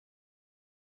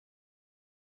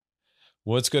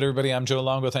What's good, everybody? I'm Joe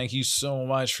Longo. Thank you so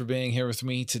much for being here with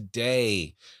me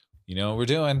today. You know what we're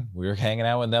doing? We're hanging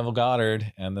out with Neville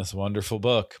Goddard and this wonderful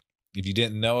book. If you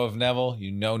didn't know of Neville,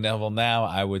 you know Neville now.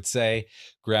 I would say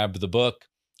grab the book.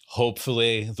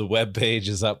 Hopefully the webpage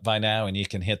is up by now and you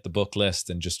can hit the book list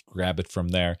and just grab it from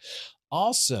there.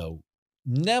 Also,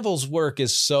 Neville's work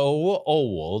is so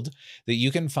old that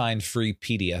you can find free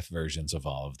PDF versions of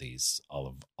all of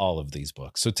these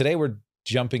books. So today we're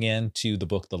jumping into the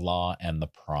book, The Law and the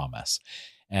Promise.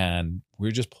 And we're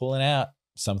just pulling out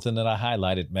something that I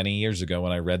highlighted many years ago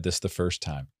when I read this the first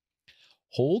time.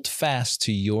 Hold fast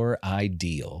to your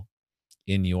ideal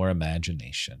in your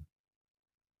imagination.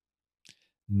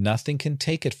 Nothing can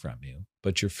take it from you,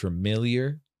 but your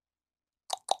familiar.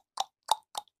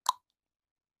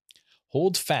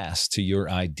 Hold fast to your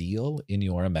ideal in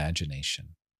your imagination.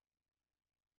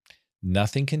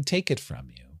 Nothing can take it from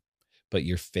you, but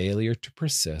your failure to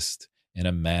persist in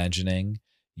imagining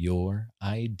your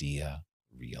idea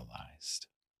realized.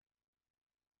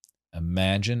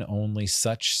 Imagine only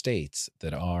such states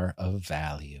that are of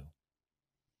value.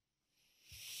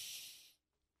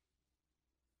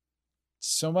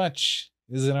 So much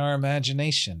is in our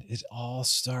imagination. It all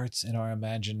starts in our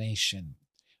imagination.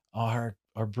 Our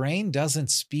brain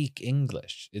doesn't speak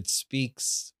English. It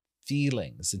speaks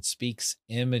feelings. It speaks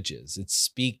images. It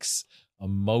speaks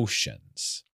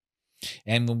emotions.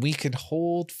 And when we can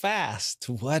hold fast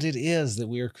to what it is that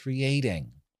we are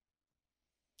creating,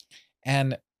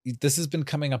 and this has been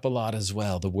coming up a lot as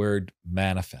well, the word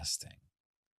manifesting.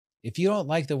 If you don't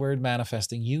like the word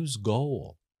manifesting, use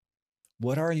goal.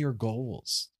 What are your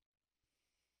goals?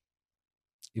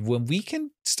 When we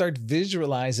can start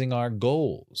visualizing our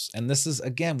goals, and this is,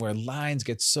 again, where lines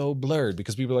get so blurred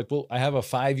because people are like, well, I have a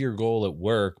 5-year goal at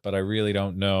work, but I really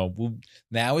don't know. Well,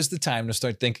 now is the time to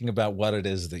start thinking about what it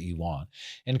is that you want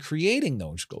and creating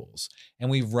those goals. And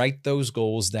we write those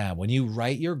goals down. When you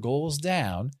write your goals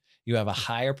down, you have a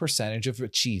higher percentage of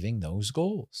achieving those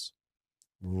goals.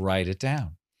 Write it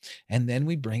down. And then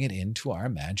we bring it into our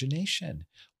imagination.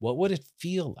 What would it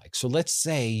feel like? So let's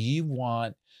say you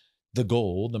want the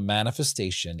goal, the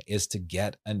manifestation is to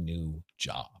get a new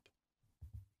job.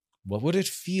 What would it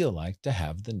feel like to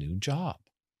have the new job?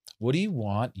 What do you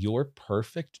want your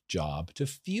perfect job to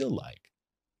feel like?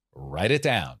 Write it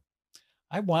down.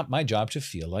 I want my job to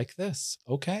feel like this.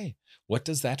 Okay. What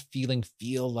does that feeling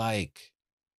feel like?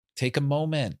 Take a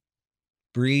moment,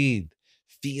 breathe,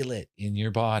 feel it in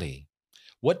your body.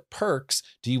 What perks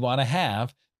do you want to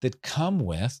have that come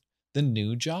with the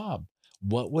new job?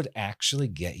 What would actually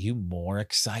get you more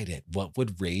excited? What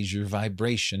would raise your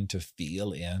vibration to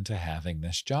feel into having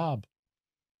this job?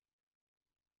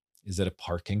 Is it a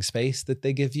parking space that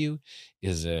they give you?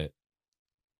 Is it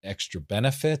extra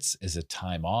benefits? Is it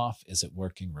time off? Is it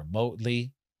working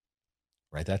remotely?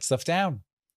 Write that stuff down.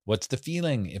 What's the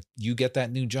feeling if you get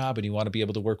that new job and you want to be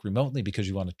able to work remotely because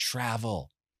you want to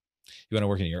travel? You want to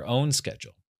work in your own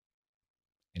schedule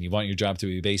and you want your job to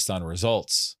be based on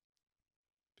results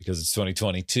because it's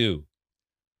 2022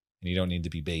 and you don't need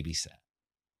to be babysat.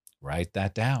 Write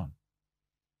that down.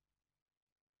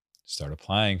 Start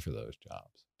applying for those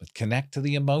jobs, but connect to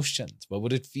the emotions. What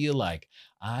would it feel like?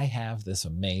 I have this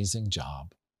amazing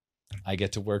job. I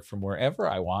get to work from wherever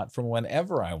I want, from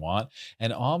whenever I want.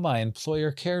 And all my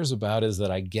employer cares about is that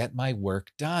I get my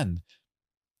work done.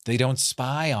 They don't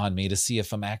spy on me to see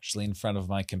if I'm actually in front of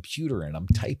my computer and I'm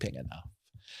typing enough.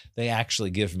 They actually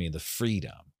give me the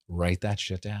freedom. Write that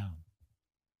shit down.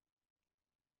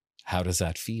 How does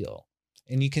that feel?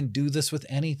 And you can do this with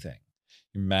anything.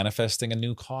 You're manifesting a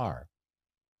new car.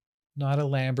 Not a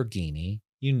Lamborghini.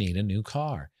 You need a new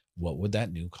car. What would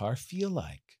that new car feel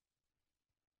like?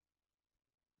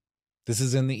 This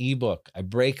is in the ebook. I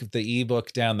break the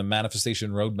ebook down, the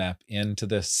manifestation roadmap, into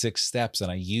the 6 steps,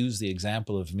 and I use the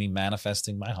example of me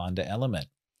manifesting my Honda Element.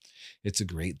 It's a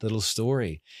great little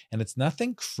story, and it's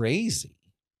nothing crazy.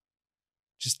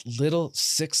 Just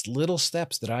 6 little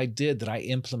steps that I did that I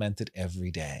implemented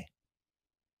every day.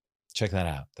 Check that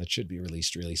out. That should be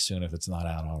released really soon if it's not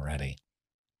out already.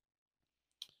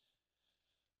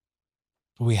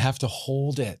 But we have to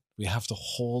hold it. We have to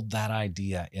hold that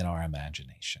idea in our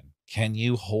imagination. Can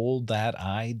you hold that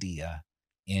idea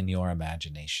in your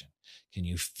imagination? Can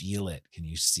you feel it? Can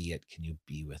you see it? Can you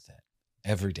be with it?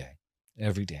 Every day,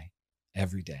 every day,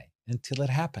 every day, until it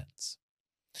happens.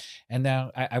 And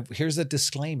now here's a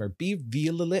disclaimer. Be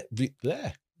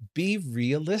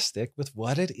realistic with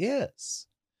what it is.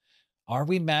 Are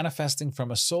we manifesting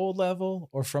from a soul level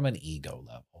or from an ego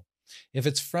level? If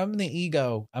it's from the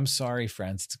ego, I'm sorry,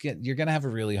 friends, you're going to have a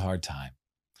really hard time.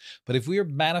 But if we are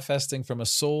manifesting from a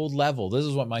soul level, this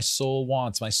is what my soul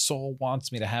wants. My soul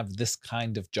wants me to have this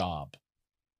kind of job.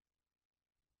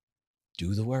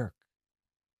 Do the work.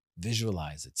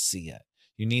 Visualize it. See it.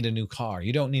 You need a new car.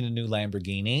 You don't need a new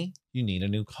Lamborghini. You need a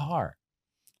new car.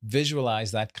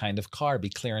 Visualize that kind of car. Be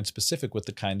clear and specific with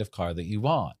the kind of car that you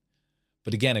want.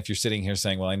 But again, if you're sitting here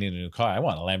saying, well, I need a new car, I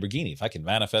want a Lamborghini. If I can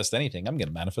manifest anything, I'm going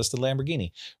to manifest a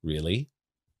Lamborghini. Really?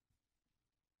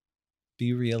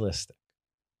 Be realistic.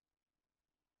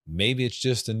 Maybe it's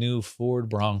just a new Ford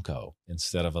Bronco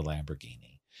instead of a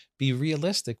Lamborghini. Be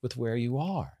realistic with where you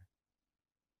are.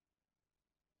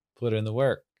 Put in the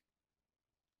work.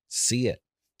 See it,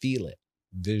 feel it,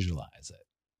 visualize it,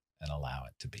 and allow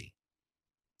it to be.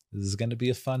 This is going to be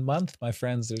a fun month, my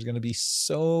friends. There's going to be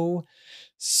so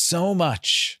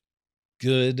much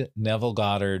good Neville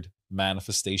Goddard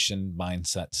manifestation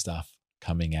mindset stuff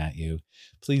coming at you.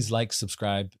 Please like,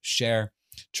 subscribe, share.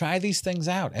 Try these things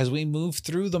out as we move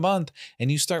through the month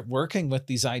and you start working with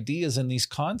these ideas and these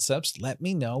concepts. Let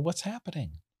me know what's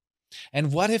happening.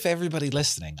 And what if everybody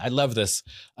listening, I love this,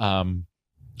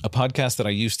 a podcast that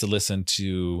I used to listen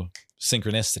to,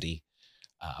 Synchronicity,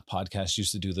 podcast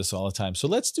used to do this all the time. So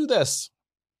let's do this.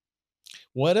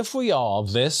 What if we all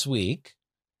this week,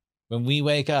 when we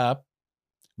wake up,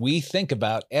 we think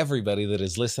about everybody that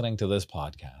is listening to this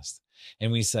podcast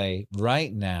and we say,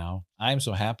 right now, I'm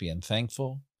so happy and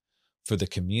thankful for the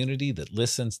community that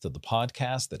listens to the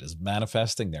podcast, that is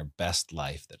manifesting their best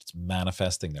life, that's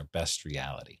manifesting their best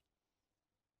reality.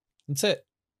 That's it.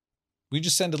 We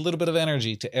just send a little bit of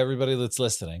energy to everybody that's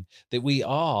listening, that we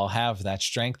all have that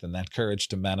strength and that courage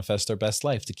to manifest our best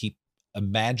life, to keep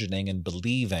imagining and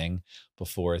believing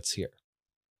before it's here.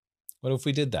 What if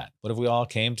we did that? What if we all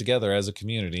came together as a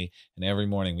community and every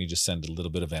morning we just send a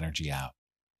little bit of energy out?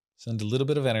 Send a little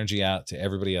bit of energy out to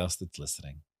everybody else that's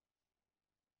listening.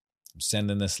 I'm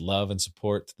sending this love and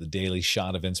support to the Daily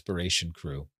Shot of Inspiration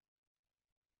crew.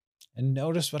 And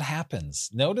notice what happens.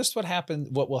 Notice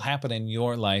what will happen in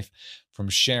your life from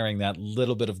sharing that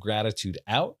little bit of gratitude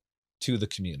out to the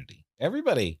community.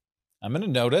 Everybody, I'm going to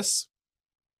notice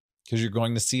because you're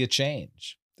going to see a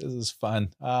change. This is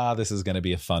fun. This is going to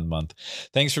be a fun month.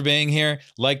 Thanks for being here.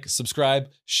 Like, subscribe,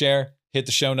 share, hit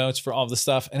the show notes for all the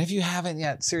stuff. And if you haven't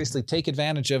yet, seriously, take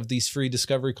advantage of these free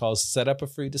discovery calls. Set up a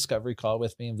free discovery call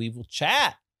with me and we will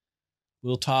chat.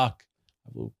 We'll talk.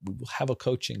 We'll have a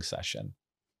coaching session.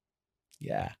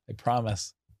 Yeah, I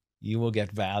promise you will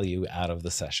get value out of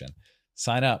the session.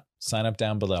 Sign up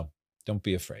down below. Don't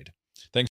be afraid. Thanks.